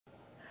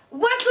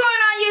What's going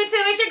on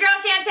YouTube? It's your girl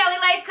Shantelle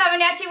Lace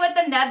coming at you with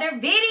another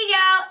video.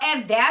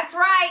 And that's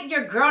right,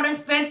 your girl done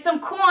spent some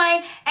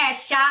coin at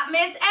Shop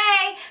Miss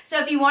A. So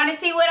if you want to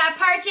see what I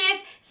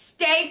purchased,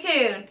 stay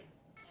tuned.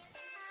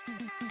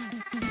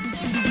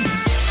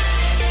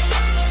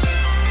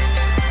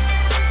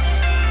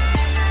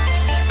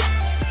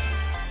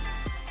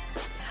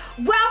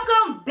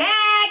 Welcome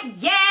back.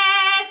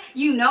 Yes,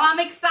 you know I'm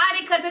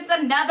excited because it's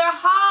another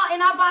haul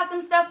and I bought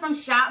some stuff from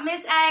Shop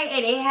Miss A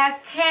and it has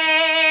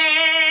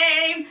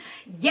came.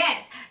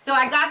 Yes, so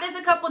I got this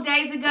a couple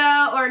days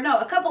ago, or no,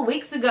 a couple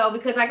weeks ago,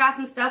 because I got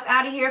some stuff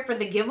out of here for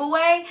the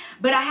giveaway,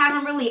 but I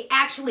haven't really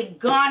actually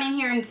gone in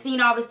here and seen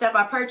all the stuff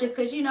I purchased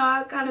because, you know,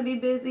 I kind of be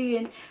busy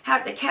and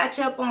have to catch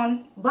up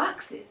on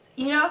boxes,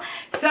 you know.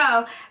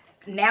 So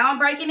now I'm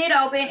breaking it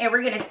open and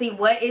we're going to see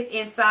what is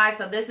inside.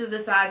 So this is the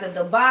size of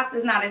the box.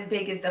 It's not as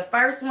big as the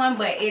first one,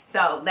 but it's,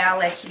 so that'll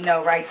let you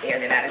know right there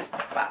that is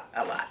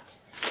a lot.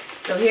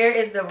 So here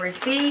is the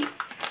receipt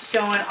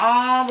showing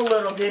all the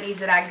little goodies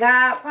that I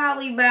got.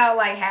 Probably about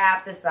like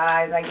half the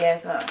size, I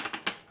guess, huh?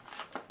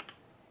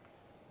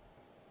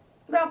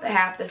 About the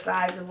half the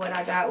size of what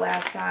I got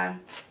last time.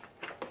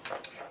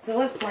 So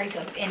let's break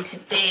up into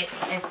this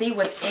and see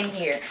what's in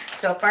here.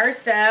 So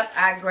first up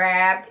I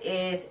grabbed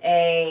is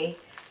a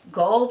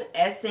gold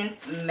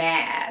essence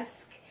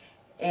mask,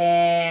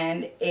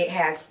 and it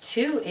has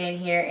 2 in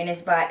here and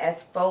it's by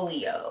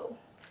Esfolio.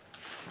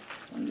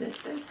 And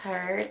this is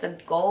her. It's a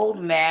gold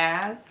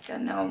mask. I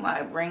know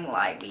my ring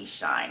light be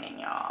shining,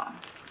 y'all.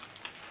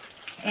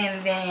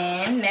 And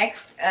then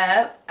next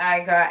up I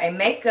got a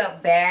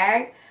makeup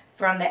bag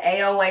from the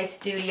AOA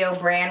Studio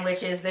brand,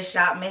 which is the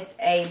Shop Miss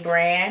A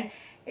brand,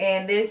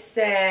 and this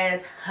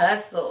says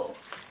Hustle.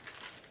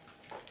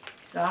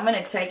 So I'm going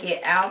to take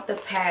it out the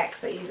pack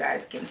so you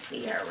guys can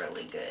see her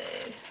really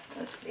good.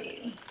 Let's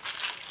see.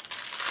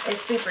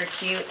 It's super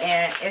cute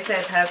and it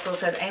says hustle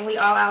because ain't we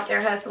all out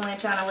there hustling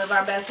trying to live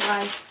our best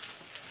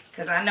life?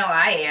 Because I know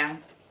I am.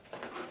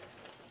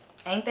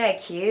 Ain't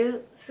that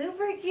cute?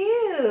 Super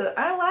cute.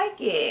 I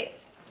like it.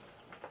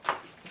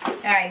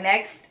 Alright,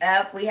 next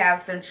up we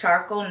have some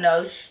charcoal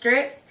nose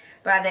strips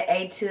by the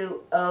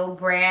A2O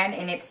brand,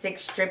 and it's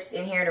 6 strips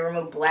in here to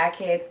remove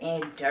blackheads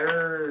and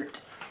dirt.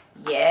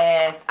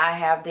 Yes, I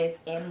have this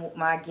in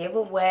my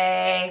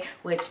giveaway,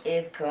 which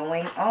is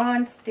going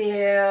on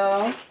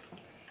still.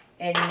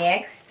 And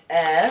next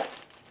up,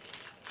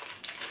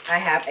 I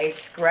have a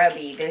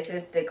scrubby. This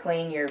is to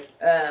clean your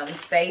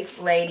face,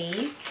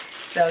 ladies.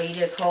 So you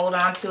just hold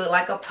on to it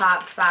like a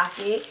pop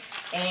socket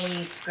and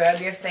you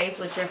scrub your face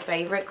with your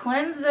favorite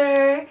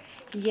cleanser.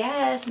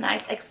 Yes,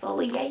 nice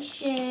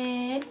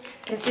exfoliation.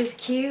 This is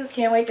cute.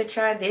 Can't wait to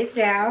try this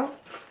out.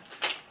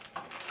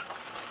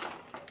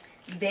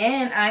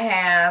 Then I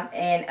have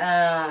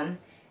an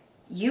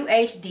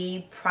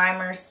UHD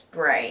primer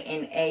spray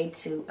in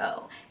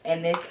A2O.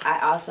 And this I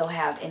also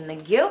have in the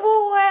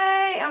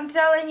giveaway. I'm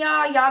telling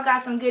y'all, y'all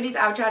got some goodies.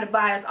 I'll try to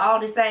buy us all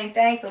the same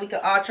thing so we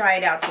can all try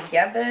it out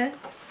together.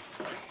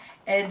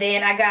 And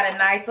then I got a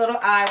nice little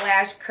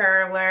eyelash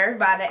curler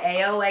by the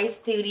AOA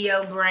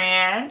Studio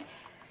brand.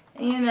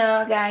 You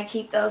know, gotta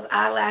keep those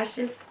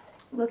eyelashes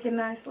looking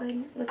nice,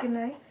 ladies. Looking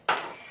nice.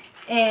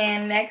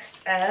 And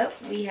next up,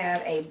 we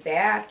have a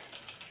bath.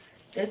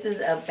 This is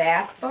a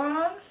bath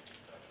bomb.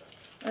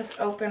 Let's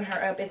open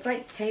her up. It's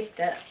like taped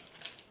up.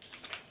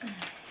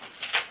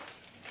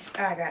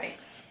 Oh, I got it.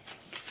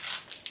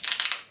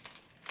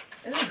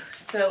 Ooh.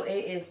 So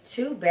it is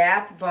 2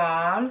 bath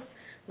bombs.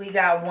 We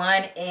got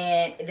one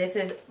in, this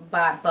is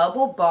by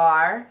Bubble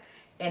Bar,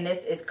 and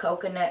this is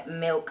coconut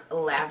milk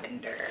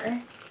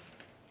lavender.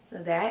 So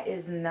that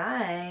is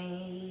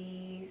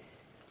nice.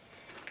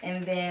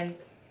 And then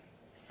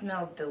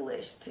smells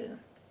delish too.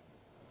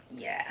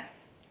 Yeah.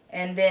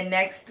 And then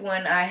next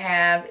one I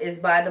have is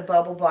by the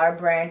Bubble Bar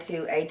brand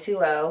too,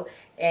 A2O,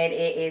 and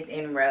it is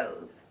in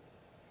rose.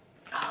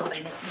 Oh,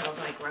 and it smells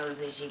like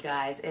roses, you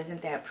guys.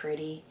 Isn't that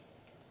pretty?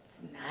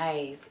 It's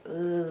nice.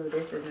 Ooh,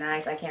 this is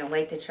nice. I can't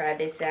wait to try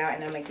this out.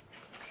 And I'm gonna...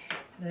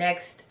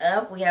 Next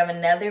up, we have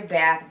another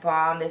bath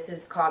bomb. This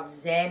is called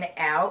Zen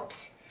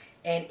Out,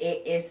 and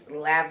it is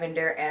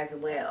lavender as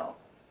well.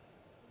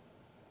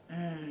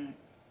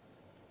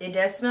 It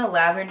does smell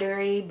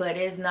lavendery, but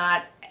it's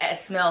not. It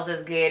smells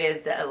as good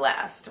as the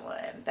last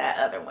one. That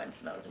other one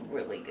smells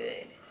really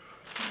good.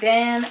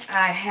 Then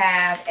I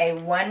have a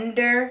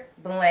Wonder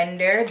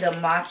Blender.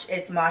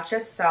 It's Matcha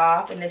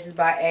Soft, and this is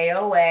by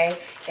AOA.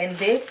 And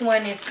this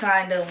one is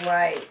kind of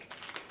like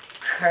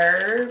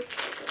curved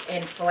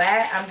and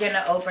flat. I'm going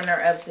to open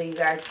her up so you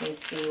guys can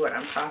see what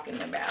I'm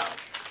talking about.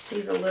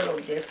 She's a little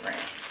different.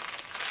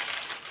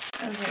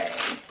 Okay.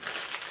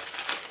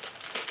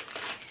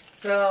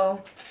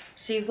 So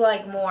she's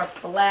like more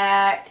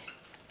flat.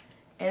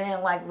 And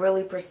then like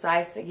really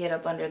precise to get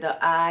up under the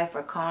eye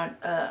for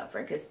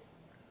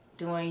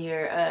doing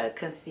your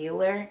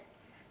concealer.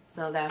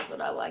 So that's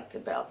what I liked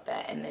about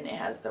that. And then it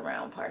has the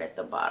round part at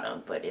the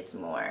bottom, but it's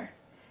more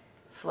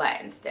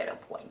flat instead of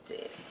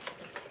pointed.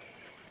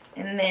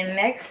 And then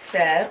next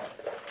up,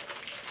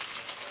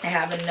 I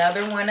have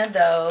another one of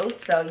those,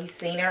 so you've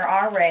seen her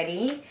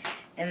already.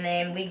 And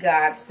then we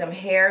got some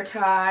hair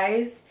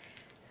ties.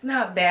 It's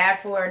not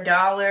bad for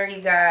 $1.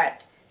 You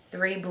got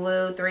 3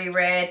 blue, 3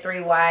 red, 3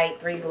 white,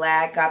 3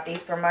 black. Got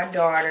these for my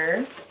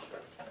daughter.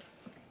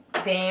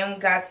 Then we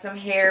got some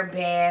hair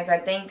bands. I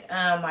think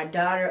my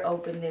daughter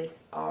opened this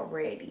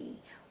already,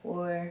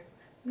 or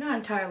I'm not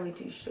entirely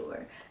too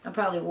sure. I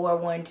probably wore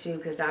one too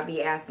because I'll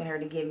be asking her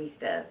to give me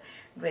stuff.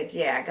 But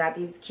yeah, I got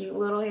these cute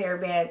little hair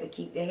bands to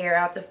keep the hair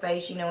out the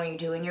face, you know, when you're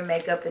doing your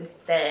makeup and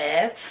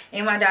stuff.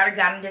 And my daughter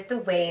got them just to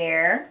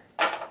wear.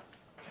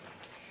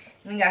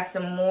 We got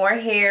some more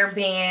hair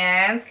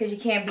bands because you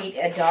can't beat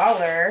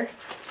 $1.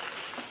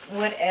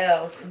 What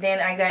else? Then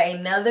I got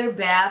another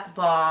bath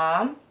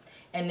bomb.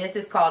 And this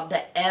is called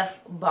the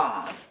F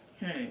Bomb.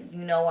 You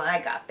know why I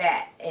got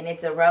that. And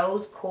it's a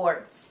rose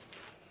quartz.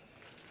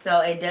 So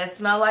it does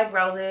smell like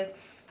roses.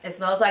 It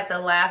smells like the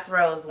last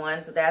rose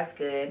one, so that's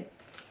good.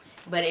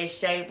 But it's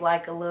shaped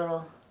like a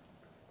little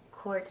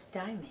quartz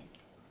diamond.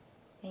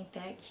 Ain't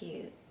that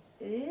cute?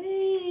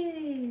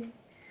 Ooh.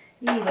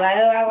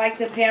 I like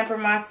to pamper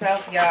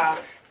myself, y'all.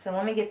 So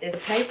let me get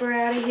this paper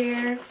out of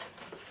here.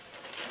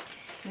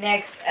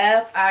 Next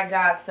up, I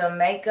got some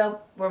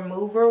makeup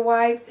remover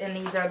wipes, and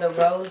these are the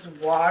rose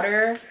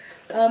water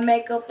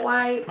makeup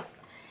wipes.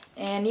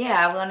 And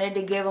yeah, I wanted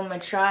to give them a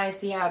try and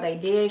see how they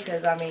did,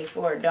 because I mean,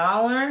 for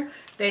 $1,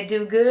 they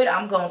do good.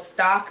 I'm going to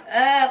stock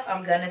up.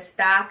 I'm going to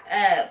stock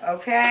up,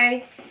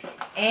 okay?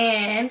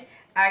 And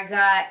I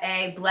got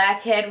a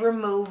blackhead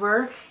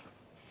remover,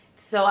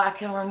 so I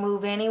can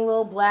remove any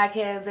little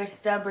blackheads or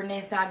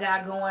stubbornness I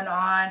got going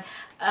on.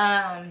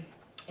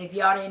 If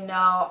y'all didn't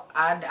know,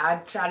 I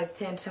try to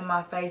tend to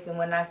my face, and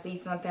when I see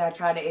something, I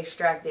try to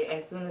extract it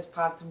as soon as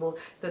possible.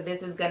 So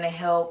this is going to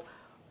help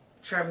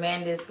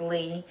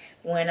tremendously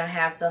when I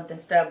have something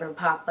stubborn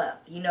pop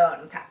up. You know what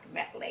I'm talking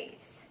about,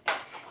 ladies.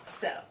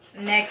 So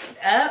next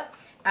up,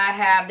 I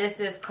have, this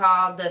is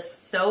called the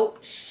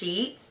Soap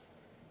Sheets,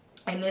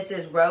 and this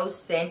is rose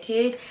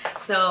scented.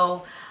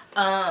 So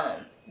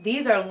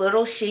these are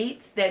little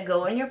sheets that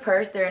go in your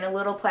purse. They're in a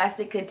little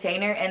plastic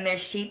container, and they're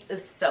sheets of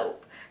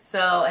soap.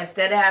 So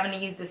instead of having to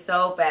use the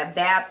soap at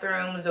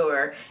bathrooms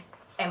or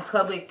in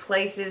public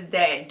places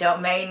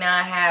that may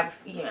not have,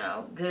 you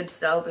know, good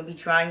soap and be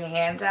trying your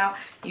hands out,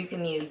 you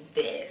can use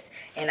this.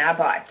 And I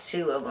bought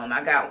 2 of them.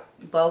 I got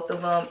both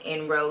of them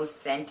in rose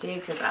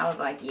scented because I was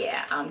like,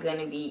 yeah, I'm going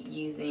to be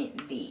using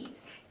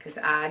these because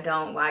I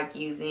don't like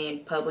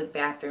using public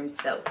bathroom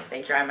soaps.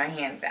 They dry my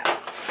hands out.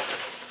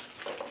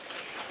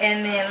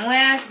 And then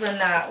last but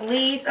not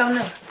least, oh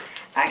no,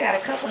 I got a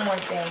couple more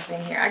things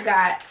in here. I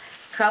got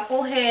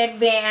couple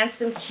headbands,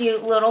 some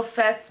cute little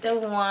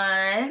festive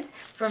ones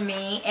for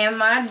me and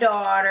my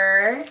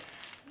daughter.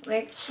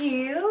 They're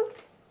cute.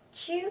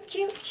 Cute,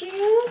 cute,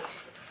 cute.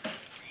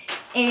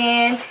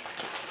 And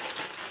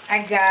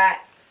I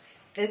got,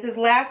 this is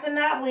last but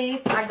not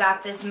least, I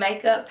got this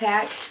makeup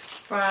pack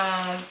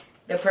from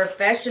the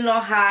Professional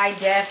High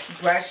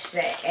Def Brush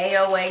Set,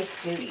 AOA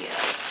Studio.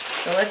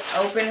 So let's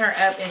open her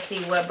up and see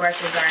what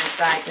brushes are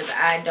inside because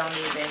I don't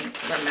even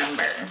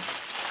remember.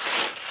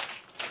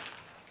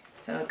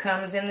 So it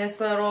comes in this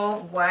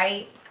little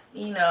white,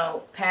 you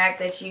know, pack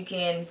that you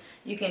can,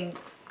 you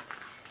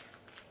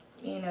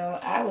know,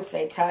 I would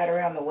say tie it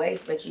around the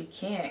waist, but you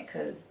can't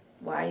because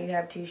why you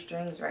have 2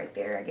 strings right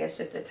there? I guess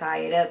just to tie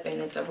it up, and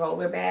it's a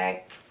roller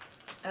bag.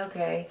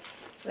 Okay,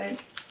 but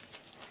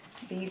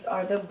these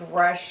are the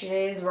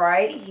brushes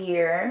right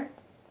here.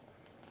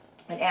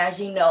 And as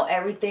you know,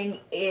 everything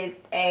is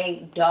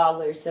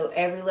 $1. So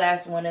every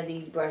last one of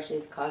these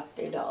brushes cost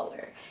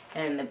 $1.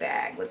 And the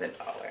bag was $1.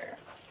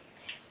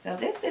 So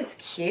this is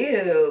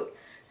cute.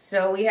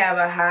 So we have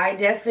a high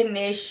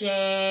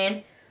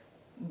definition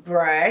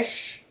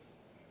brush,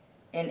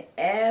 an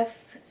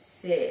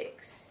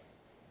F6.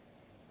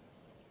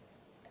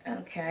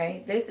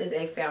 Okay, this is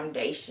a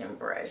foundation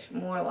brush,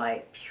 more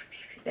like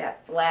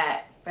that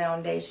flat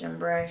foundation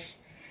brush.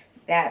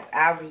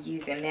 I'll be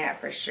using that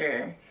for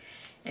sure.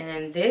 And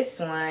then this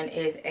one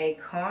is a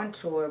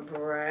contour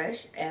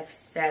brush,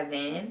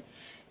 F7.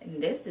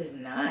 And this is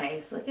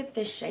nice. Look at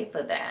the shape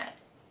of that.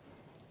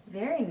 It's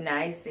very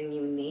nice and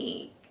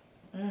unique.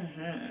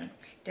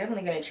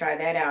 Definitely going to try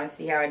that out and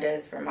see how it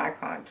does for my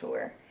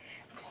contour.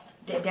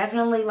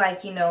 Definitely,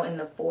 like, you know, in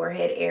the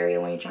forehead area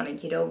when you're trying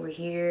to get over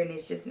here and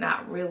it's just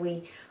not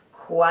really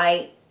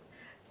quite,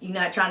 you're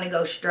not trying to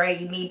go straight,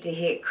 you need to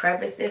hit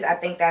crevices. I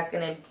think that's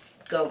going to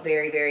go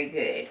very, very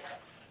good.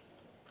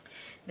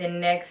 Then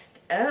next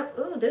up,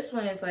 ooh, this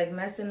one is like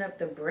messing up,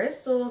 the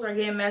bristles are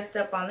getting messed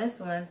up on this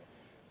one.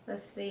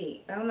 Let's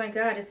see. Oh my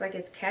god, it's like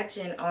it's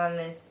catching on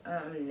this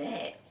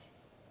net.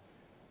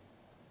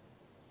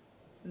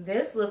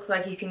 This looks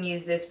like you can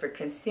use this for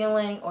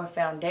concealing or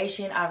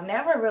foundation. I've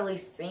never really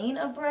seen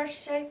a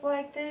brush shape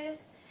like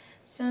this.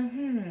 So,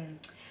 I'm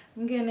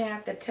gonna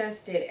have to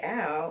test it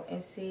out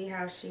and see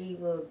how she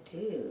will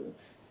do.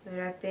 But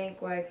I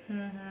think like,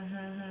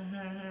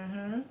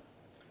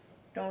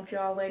 don't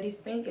y'all ladies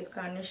think it's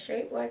kind of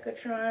shaped like a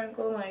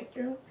triangle like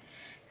you?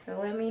 So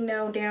let me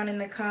know down in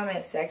the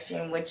comment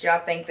section what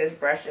y'all think this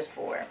brush is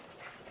for.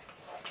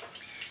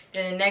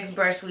 Then the next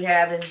brush we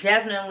have is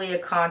definitely a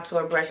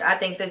contour brush. I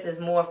think this is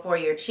more for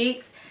your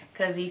cheeks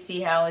because you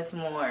see how it's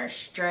more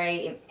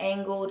straight and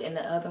angled. And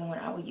the other one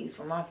I would use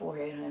for my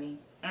forehead, honey.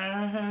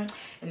 And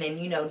then,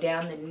 you know,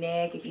 down the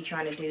neck if you're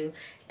trying to do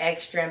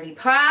extra and be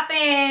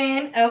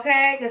popping,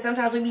 okay? Because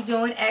sometimes we be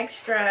doing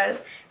extras,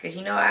 because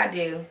you know I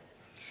do.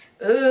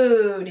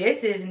 Ooh,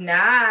 this is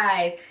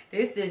nice.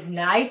 This is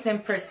nice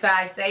and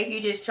precise. Say if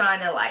you're just trying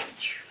to like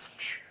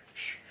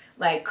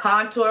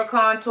contour,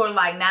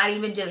 like not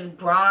even just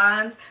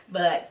bronze,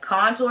 but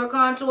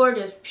contour,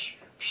 just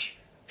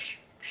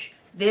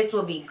this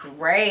will be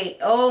great.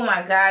 Oh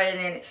my God,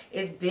 and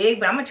it's big,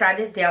 but I'm gonna try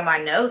this down my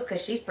nose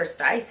because she's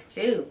precise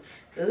too.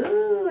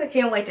 Ooh, I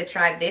can't wait to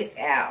try this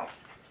out.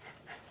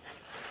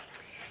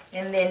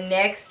 And then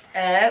next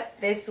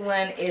up, this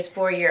one is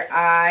for your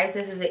eyes.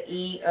 This is an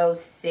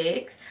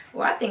E06.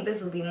 Well, I think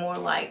this would be more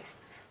like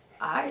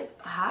eye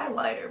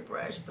highlighter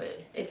brush,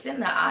 but it's in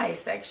the eye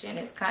section.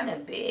 It's kind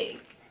of big,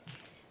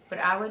 but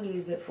I would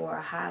use it for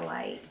a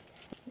highlight.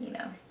 You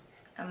know,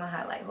 I'm a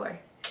highlight whore.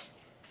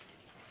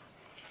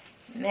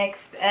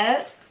 Next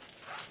up,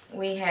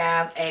 we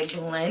have a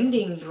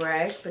blending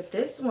brush, but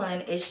this one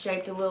is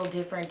shaped a little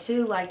different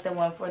too, like the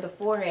one for the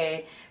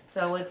forehead.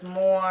 So it's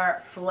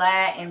more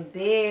flat and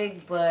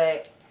big,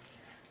 but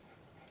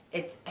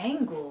it's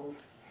angled.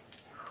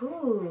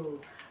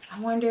 Ooh, I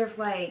wonder if,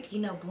 like, you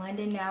know,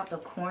 blending out the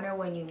corner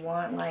when you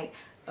want like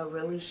a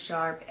really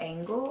sharp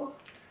angle.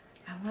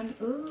 I want,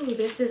 ooh,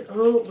 this is,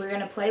 ooh, we're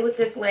gonna play with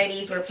this,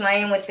 ladies. We're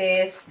playing with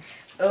this.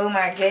 Oh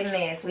my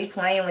goodness, we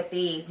playing with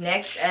these.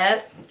 Next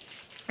up,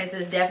 this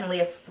is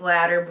definitely a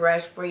flatter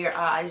brush for your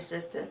eyes,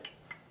 just to,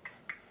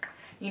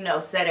 you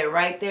know, set it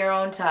right there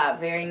on top.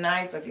 Very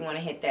nice. Or if you want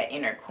to hit that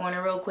inner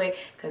corner real quick,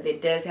 because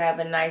it does have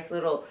a nice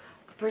little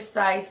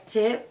precise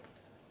tip.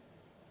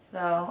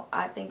 So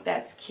I think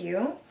that's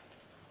cute.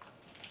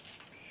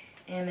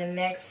 And the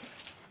next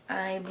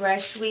eye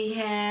brush we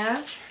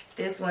have,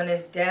 this one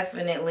is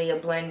definitely a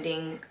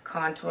blending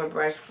contour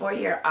brush for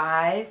your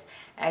eyes.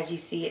 As you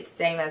see, it's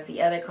same as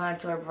the other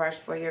contour brush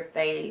for your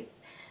face.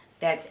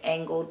 That's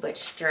angled but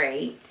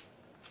straight.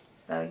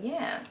 So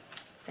yeah,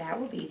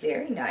 that would be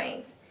very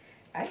nice.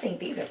 I think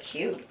these are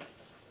cute.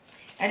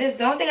 I just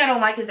don't think I don't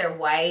like is they're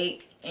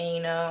white, and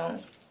you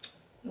know,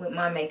 with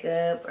my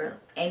makeup or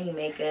any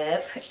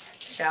makeup,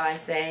 shall I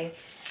say,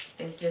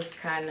 it's just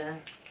kind of,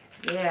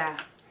 yeah.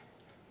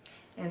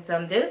 And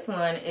so this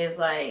one is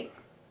like,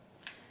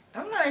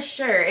 I'm not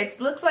sure. It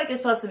looks like it's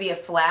supposed to be a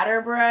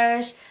flatter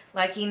brush,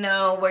 like, you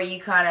know, where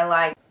you kind of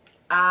like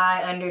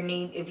eye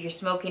underneath if you're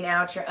smoking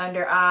out your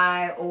under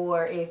eye,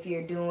 or if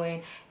you're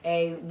doing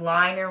a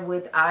liner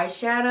with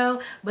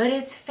eyeshadow, but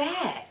it's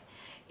fat.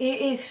 It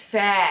is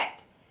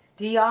fat.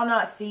 Do y'all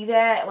not see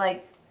that?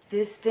 Like,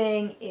 this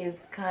thing is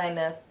kind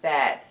of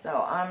fat,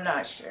 so I'm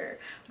not sure.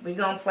 We're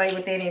gonna play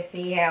with it and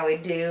see how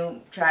it do.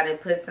 Try to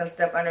put some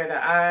stuff under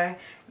the eye.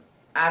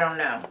 I don't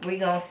know. We're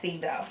gonna see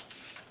though.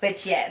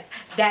 But yes,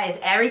 that is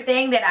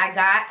everything that I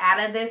got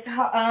out of this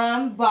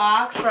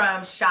box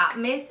from Shop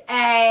Miss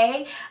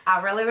A.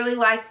 I really, really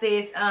like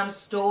this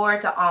store.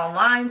 It's an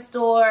online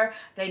store.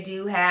 They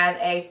do have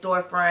a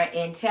storefront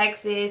in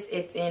Texas.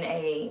 It's in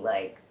a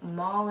like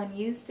mall in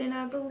Houston,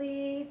 I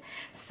believe.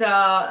 So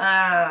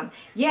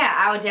yeah,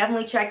 I would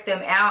definitely check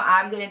them out.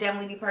 I'm gonna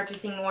definitely be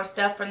purchasing more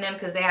stuff from them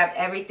because they have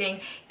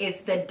everything. It's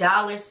the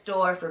dollar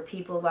store for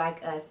people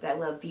like us that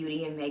love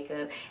beauty and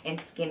makeup and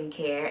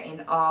skincare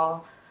and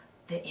all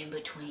the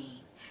in-between.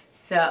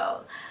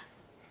 So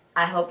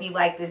I hope you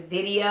like this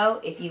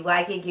video. If you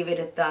like it, give it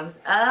a thumbs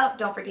up.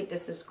 Don't forget to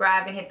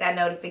subscribe and hit that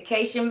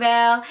notification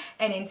bell.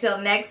 And until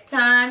next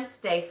time,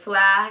 stay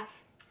fly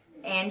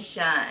and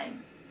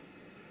shine.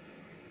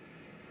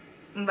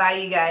 Bye,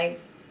 you guys.